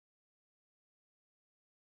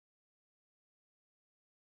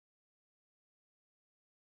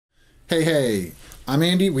Hey, I'm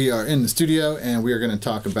Andy. We are in the studio and we are going to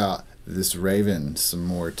talk about this Raven some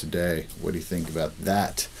more today. What do you think about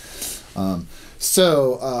that?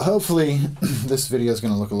 Hopefully this video is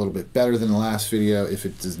going to look a little bit better than the last video. If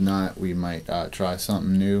it does not, we might try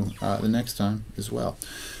something new the next time as well.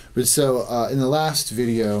 But in the last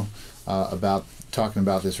video about talking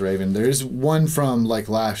about this Raven, there is one from like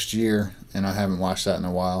last year and I haven't watched that in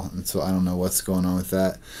a while, and so I don't know what's going on with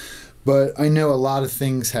that. But I know a lot of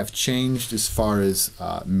things have changed as far as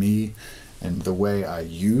me and the way I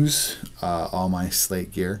use all my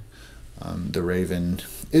Slate gear. The Raven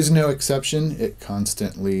is no exception. It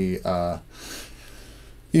constantly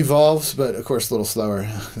evolves, but of course a little slower.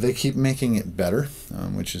 They keep making it better,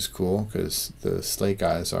 which is cool because the Slate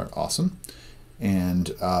guys are awesome. And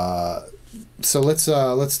so let's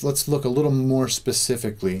look a little more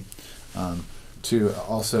specifically. To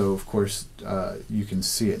also, of course, you can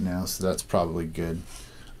see it now, so that's probably good.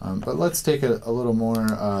 But let's take a little more,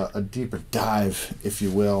 a deeper dive, if you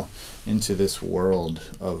will, into this world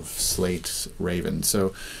of Slate Raven.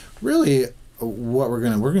 So really what we're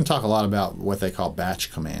gonna talk a lot about what they call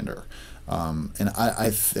Batch Commander. And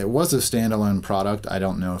it was a standalone product. I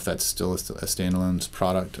don't know if that's still a standalone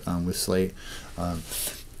product with Slate.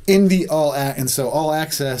 In the all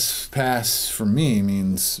access pass for me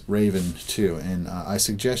means Raven too, and I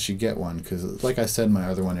suggest you get one because, like I said in my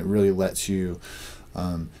other one, it really lets you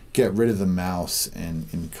get rid of the mouse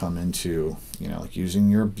and come into, you know, like using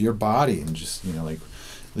your body and just, you know, like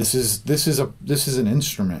this is an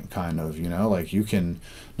instrument, kind of, you know, like you can,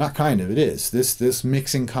 not kind of, it is this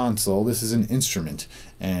mixing console. This is an instrument,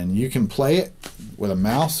 and you can play it with a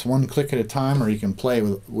mouse, one click at a time, or you can play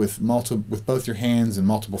with both your hands and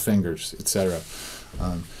multiple fingers, etc.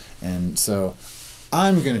 And so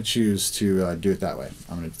I'm going to choose to do it that way.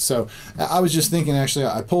 So I was just thinking, actually,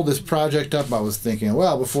 I pulled this project up. I was thinking,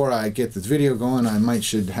 well, before I get this video going, I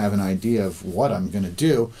should have an idea of what I'm going to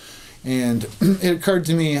do. And it occurred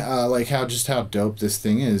to me like how dope this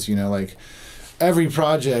thing is. You know, like every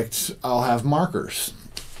project I'll have markers.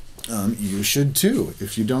 You should too.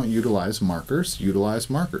 If you don't utilize markers, utilize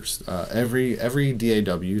markers. Every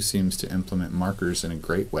DAW seems to implement markers in a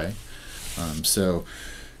great way. So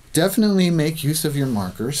definitely make use of your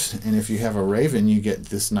markers. And if you have a Raven, you get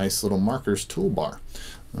this nice little markers toolbar,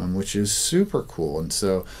 which is super cool. And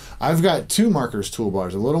so I've got two markers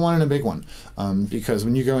toolbars, a little one and a big one, because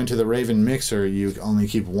when you go into the Raven mixer, you only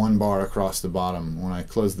keep one bar across the bottom. When I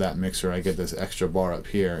close that mixer, I get this extra bar up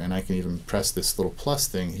here, and I can even press this little plus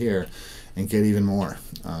thing here and get even more,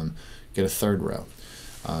 get a third row.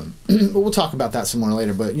 But we'll talk about that some more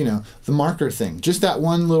later. But you know, the marker thing, just that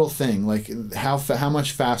one little thing, like how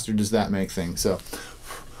much faster does that make things? So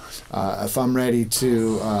if I'm ready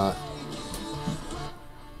to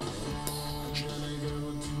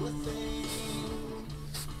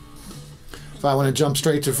if I want to jump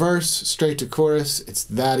straight to verse, straight to chorus, it's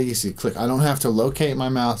that easy. Click. I don't have to locate my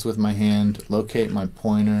mouse with my hand, locate my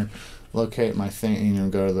pointer, locate my thing, you know,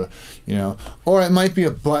 go to the, you know, or it might be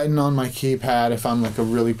a button on my keypad if I'm like a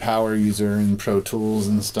really power user in Pro Tools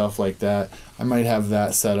and stuff like that. I might have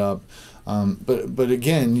that set up. But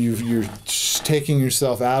again, you're taking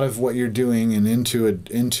yourself out of what you're doing and into a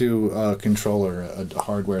controller, a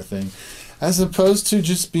hardware thing, as opposed to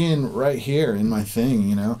just being right here in my thing.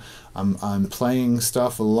 You know, I'm playing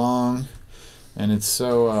stuff along, and it's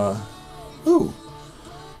so ooh,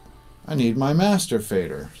 I need my master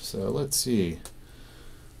fader. So let's see.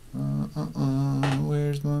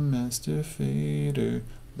 Where's my master fader?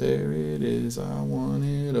 There it is. I want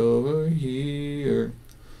it over here.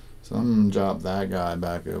 So I'm gonna drop that guy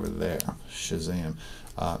back over there. Shazam.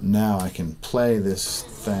 Now I can play this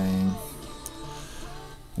thing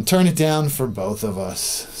and turn it down for both of us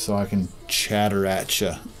so I can chatter at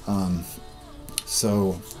you.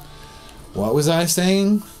 So what was I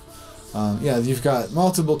saying? Yeah, you've got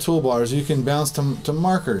multiple toolbars. You can bounce to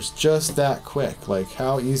markers just that quick. Like,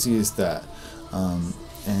 how easy is that?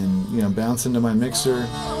 And you know, bounce into my mixer.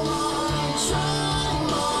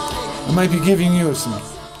 I might be giving you some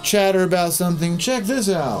chatter about something. Check this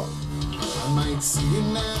out.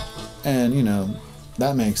 And you know,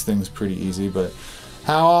 that makes things pretty easy. But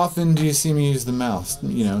how often do you see me use the mouse?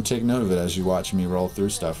 You know, take note of it as you watch me roll through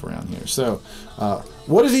stuff around here. So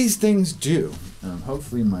what do these things do?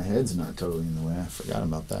 Hopefully my head's not totally in the way. I forgot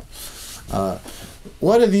about that.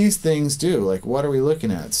 What do these things do? Like, what are we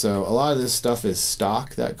looking at? So a lot of this stuff is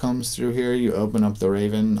stock that comes through here. You open up the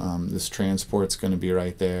Raven, this transport's going to be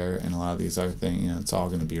right there, and a lot of these other things, you know, it's all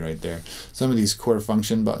going to be right there. Some of these core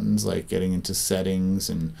function buttons, like getting into settings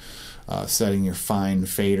and setting your fine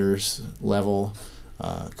faders level,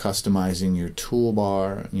 customizing your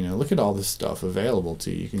toolbar. You know, look at all this stuff available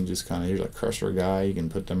to you. You can just kind of, here's a cursor guy, you can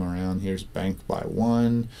put them around. Here's bank by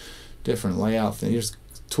one, different layout things. Here's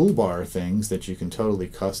toolbar things that you can totally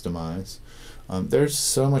customize. There's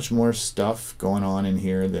so much more stuff going on in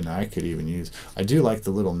here than I could even use. I do like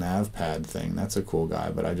the little nav pad thing. That's a cool guy,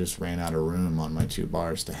 but I just ran out of room on my two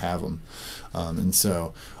bars to have them. And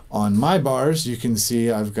so on my bars, you can see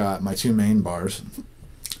I've got my two main bars.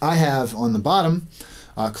 I have on the bottom,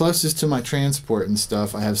 closest to my transport and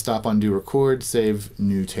stuff, I have stop, undo, record, save,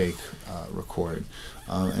 new take, record.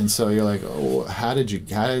 And so you're like, oh, how did you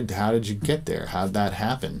get there? How'd that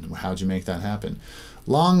happen? How'd you make that happen?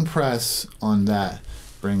 Long press on that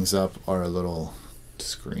brings up our little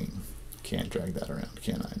screen. Can't drag that around,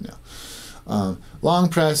 can I? No. Long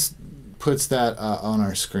press puts that on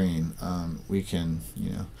our screen. We can, you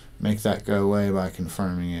know, make that go away by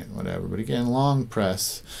confirming it, whatever. But again, long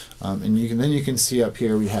press, and then you can see up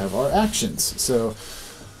here we have our actions. So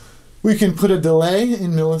we can put a delay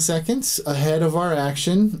in milliseconds ahead of our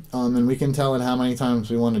action, and we can tell it how many times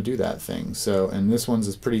we want to do that thing. So, and this one's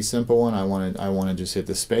a pretty simple one. I want to just hit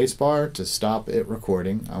the space bar to stop it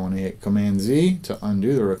recording. I want to hit Command Z to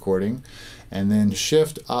undo the recording, and then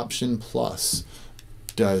Shift Option Plus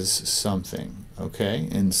does something. Okay,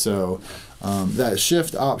 and so that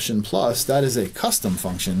Shift Option Plus, that is a custom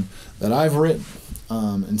function that I've written.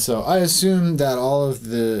 And so I assume that all of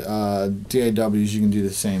the DAWs, you can do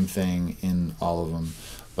the same thing in all of them.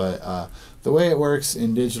 But the way it works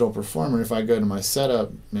in Digital Performer, if I go to my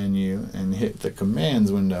setup menu and hit the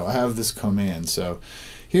commands window, I have this command. So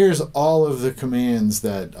here's all of the commands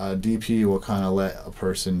that DP will kind of let a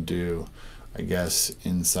person do, I guess,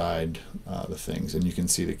 inside the things. And you can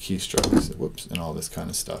see the keystrokes, whoops, and all this kind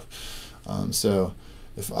of stuff. So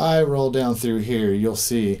if I roll down through here, you'll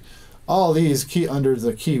see all these under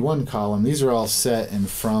the key 1 column, these are all set and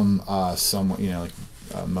from someone, you know,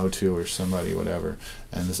 like Motu or somebody, whatever.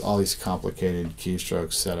 And there's all these complicated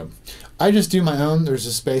keystrokes set up. I just do my own. There's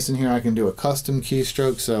a space in here I can do a custom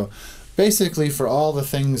keystroke. So basically for all the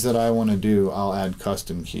things that I want to do, I'll add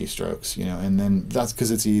custom keystrokes, you know, and then that's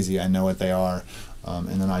because it's easy. I know what they are.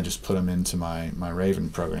 And then I just put them into my Raven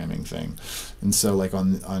programming thing. And so like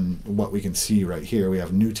on what we can see right here, we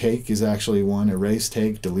have new take is actually one, erase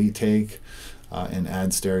take, delete take, and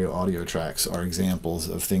add stereo audio tracks are examples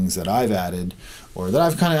of things that I've added, or that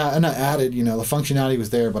I've kind of not added, you know, the functionality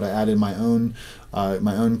was there, but I added my own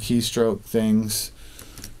keystroke things.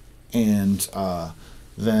 And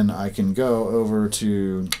then I can go over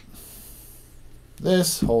to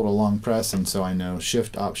this, hold a long press, and so I know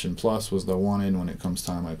Shift Option Plus was the wanted. When it comes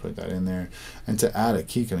time, I put that in there. And to add a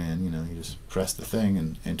key command, you know, you just press the thing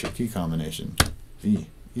and enter key combination. V,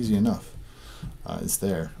 easy enough. It's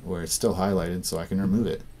there, where it's still highlighted, so I can remove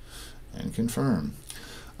it and confirm.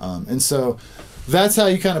 And so that's how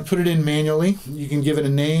you kind of put it in manually. You can give it a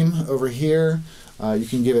name over here. You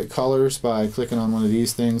can give it colors by clicking on one of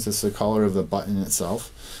these things. That's the color of the button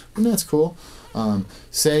itself, and that's cool.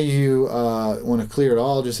 Say you want to clear it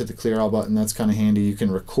all, just hit the clear all button. That's kind of handy. You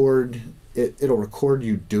can record it. It'll record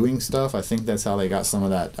you doing stuff. I think that's how they got some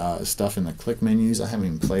of that stuff in the click menus. I haven't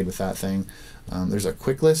even played with that thing. There's a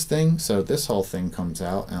quick list thing, so this whole thing comes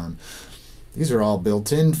out. These are all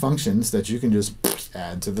built-in functions that you can just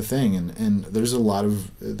add to the thing, and there's a lot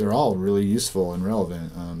of, they're all really useful and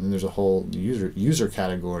relevant. And there's a whole user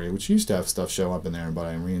category, which used to have stuff show up in there, but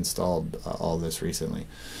I reinstalled all this recently.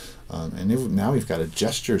 And now we've got a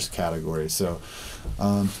gestures category. So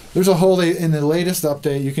there's a whole, in the latest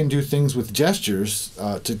update, you can do things with gestures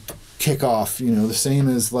to kick off, you know, the same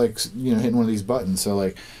as like, you know, hitting one of these buttons. So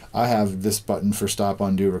like I have this button for stop,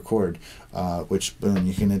 undo, record, which boom,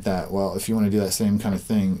 you can hit that. Well, if you want to do that same kind of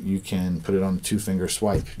thing, you can put it on a 2-finger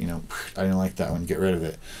swipe. You know, I didn't like that one, get rid of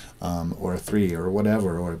it. Or a 3 or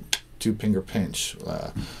whatever, or 2-finger pinch.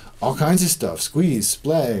 All kinds of stuff, squeeze,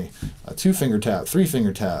 splay, a 2-finger tap,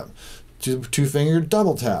 3-finger tap, 2-finger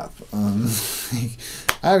double tap.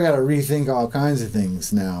 I've got to rethink all kinds of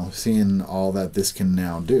things now, seeing all that this can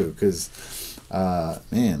now do, because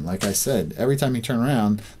man, like I said, every time you turn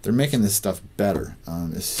around, they're making this stuff better.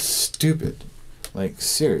 It's stupid, like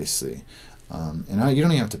seriously. And you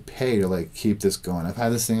don't even have to pay to like keep this going. I've had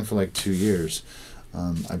this thing for like 2 years.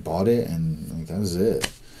 I bought it and like, that was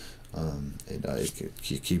it.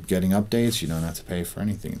 You keep getting updates. You don't have to pay for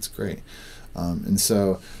anything. It's great. And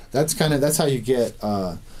so that's how you get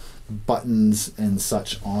buttons and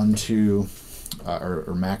such onto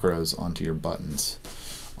or macros onto your buttons.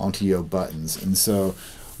 And so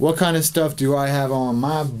what kind of stuff do I have on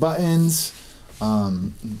my buttons?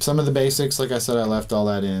 Some of the basics, like I said, I left all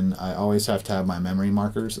that in. I always have to have my memory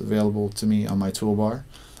markers available to me on my toolbar.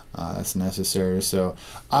 That's necessary. So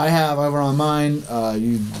I have over on mine,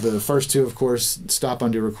 the first two, of course, stop,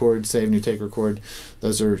 undo, record, save, new, take, record.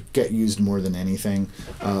 Those get used more than anything.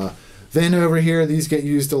 Then over here, these get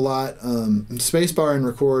used a lot. Spacebar and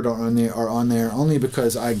record are on there only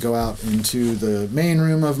because I go out into the main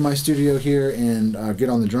room of my studio here and get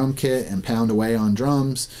on the drum kit and pound away on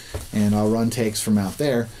drums, and I'll run takes from out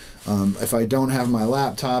there. If I don't have my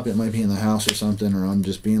laptop, it might be in the house or something, or I'm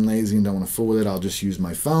just being lazy and don't want to fool with it, I'll just use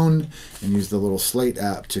my phone and use the little Slate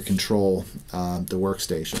app to control the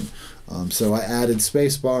workstation. So I added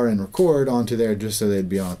spacebar and record onto there just so they'd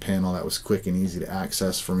be on a panel that was quick and easy to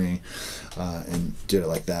access for me, and did it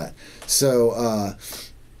like that. So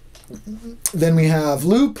then we have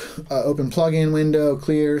loop, open plugin window,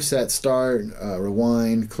 clear, set, start,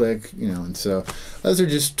 rewind, click, and so those are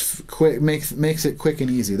just quick, makes it quick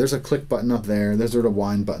and easy. There's a click button up there, there's a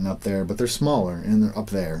rewind button up there, but they're smaller and they're up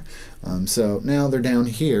there. So now they're down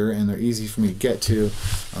here and they're easy for me to get to.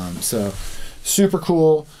 So super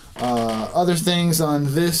cool. Other things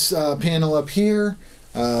on this panel up here,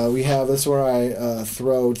 we have this where I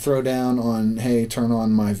throw down on, hey, turn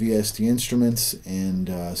on my VST instruments,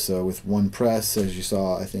 and so with one press, as you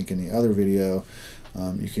saw I think in the other video,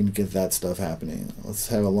 you can get that stuff happening. Let's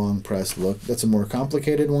have a long press look. That's a more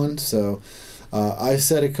complicated one, so I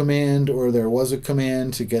set a command, or there was a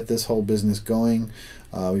command to get this whole business going.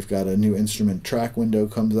 We've got a new instrument track window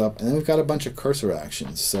comes up, and then we've got a bunch of cursor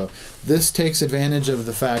actions. So this takes advantage of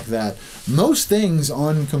the fact that most things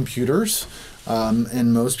on computers,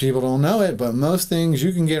 and most people don't know it, but most things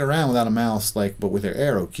you can get around without a mouse, but with their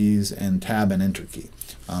arrow keys and tab and enter key.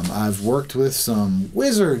 I've worked with some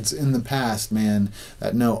wizards in the past, man,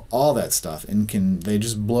 that know all that stuff, and they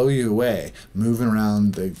just blow you away moving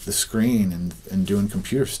around the screen and doing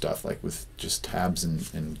computer stuff, with just tabs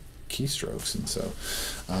and keystrokes. And so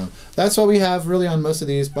that's what we have really on most of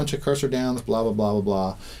these. Bunch of cursor downs, blah blah blah blah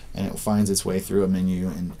blah, and it finds its way through a menu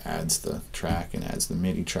and adds the track and adds the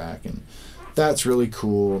MIDI track, and that's really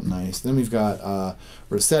cool. Nice. Then we've got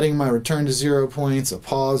resetting my return to 0 points, a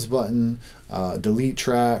pause button, delete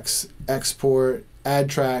tracks, export, add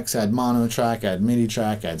tracks, add mono track, add MIDI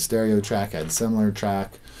track, add stereo track, add similar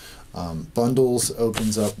track. Bundles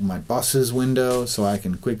opens up my buses window, so I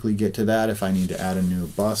can quickly get to that if I need to add a new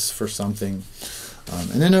bus for something.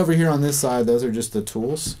 And then over here on this side, those are just the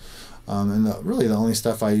tools. And really the only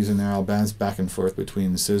stuff I use in there, I'll bounce back and forth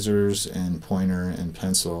between scissors and pointer and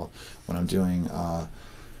pencil when I'm doing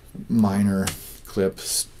minor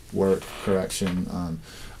clips, work, correction.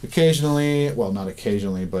 Occasionally, well, not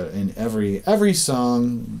occasionally, but in every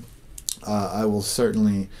song, I will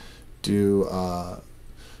certainly do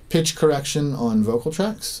pitch correction on vocal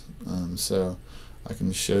tracks. So I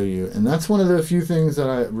can show you, and that's one of the few things that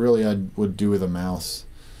I would do with a mouse,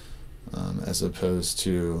 as opposed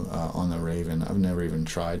to on the Raven. I've never even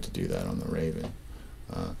tried to do that on the Raven.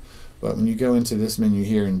 But when you go into this menu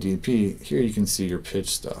here in DP, here you can see your pitch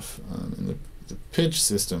stuff. And the pitch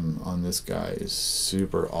system on this guy is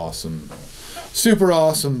super awesome. Super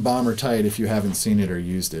awesome, bomber tight if you haven't seen it or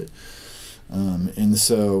used it. And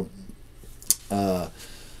so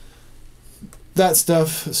that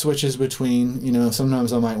stuff switches between,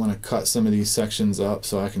 sometimes I might want to cut some of these sections up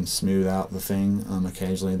so I can smooth out the thing.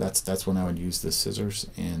 Occasionally that's when I would use the scissors,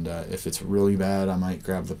 and if it's really bad, I might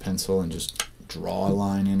grab the pencil and just draw a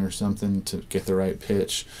line in or something to get the right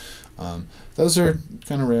pitch. Those are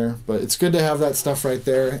kind of rare, but it's good to have that stuff right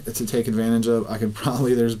there to take advantage of.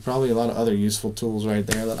 There's probably a lot of other useful tools right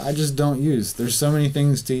there that I just don't use. There's so many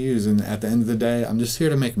things to use, and at the end of the day, I'm just here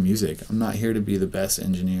to make music. I'm not here to be the best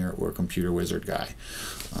engineer or computer wizard guy.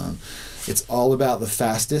 It's all about the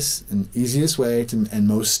fastest and easiest way and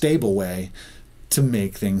most stable way to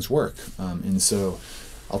make things work. And so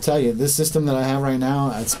I'll tell you, this system that I have right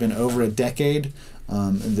now, it's been over a decade.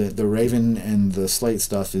 The Raven and the Slate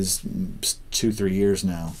stuff is 2-3 years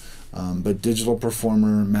now. But Digital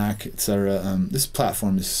Performer, Mac, etc., this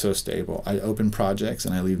platform is so stable. I open projects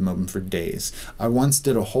and I leave them open for days. I once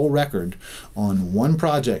did a whole record on one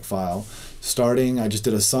project file, I just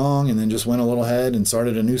did a song and then just went a little ahead and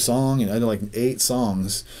started a new song, and I did 8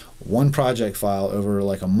 songs, one project file over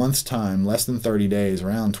a month's time, less than 30 days,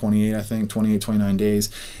 around 28, I think, 28, 29 days,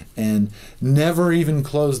 and never even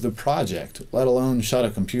closed the project, let alone shut a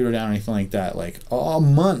computer down or anything like that. A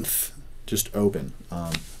month just open.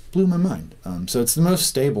 Blew my mind. So it's the most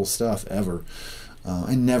stable stuff ever.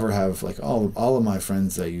 I never have, like, all of my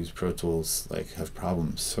friends that use Pro Tools like have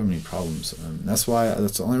problems, so many problems. That's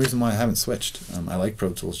the only reason why I haven't switched. I like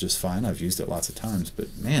Pro Tools just fine. I've used it lots of times,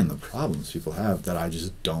 but man, the problems people have that I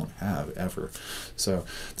just don't have ever. So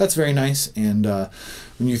that's very nice. And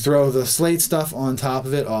when you throw the Slate stuff on top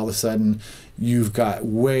of it, all of a sudden you've got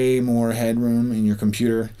way more headroom in your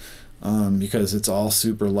computer. Because it's all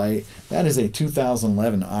super light. That is a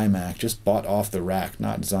 2011 iMac, just bought off the rack,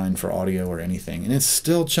 not designed for audio or anything, and it's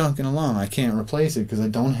still chunking along. I can't replace it because I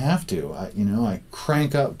don't have to. I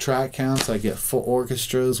crank up track counts. I get full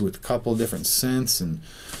orchestras with a couple different synths and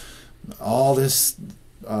all this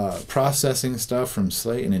processing stuff from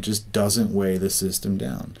Slate, and it just doesn't weigh the system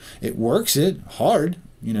down. It works it hard,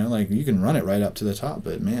 like you can run it right up to the top,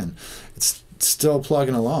 but man, it's still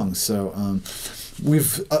plugging along. So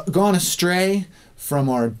we've gone astray from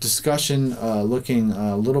our discussion, looking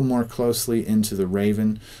a little more closely into the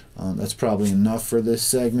Raven. That's probably enough for this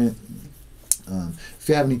segment. If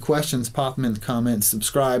you have any questions, pop them in the comments.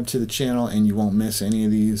 Subscribe to the channel, and you won't miss any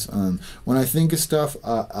of these. When I think of stuff,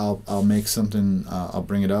 I'll make something. I'll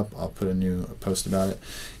bring it up. I'll put a new post about it.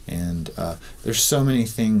 And there's so many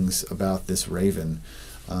things about this Raven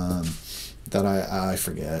that I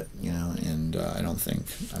forget, and I don't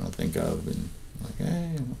think of, and like,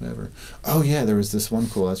 hey, whatever. Oh yeah, there was this one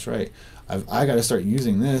cool. That's right. I got to start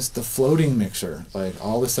using this, the floating mixer. Like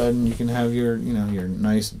all of a sudden, you can have your your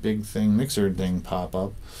nice big thing mixer thing pop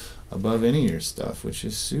up above any of your stuff, which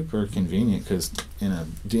is super convenient because in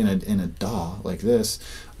a DAW like this,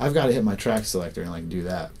 I've got to hit my track selector and like do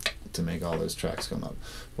that to make all those tracks come up.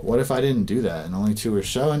 But what if I didn't do that and only 2 were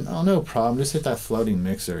showing? Oh, no problem. Just hit that floating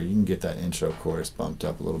mixer. You can get that intro chorus bumped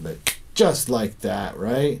up a little bit, just like that,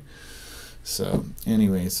 right? So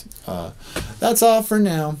anyways, that's all for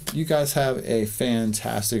now. You guys have a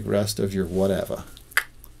fantastic rest of your whatever.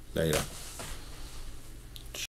 Later.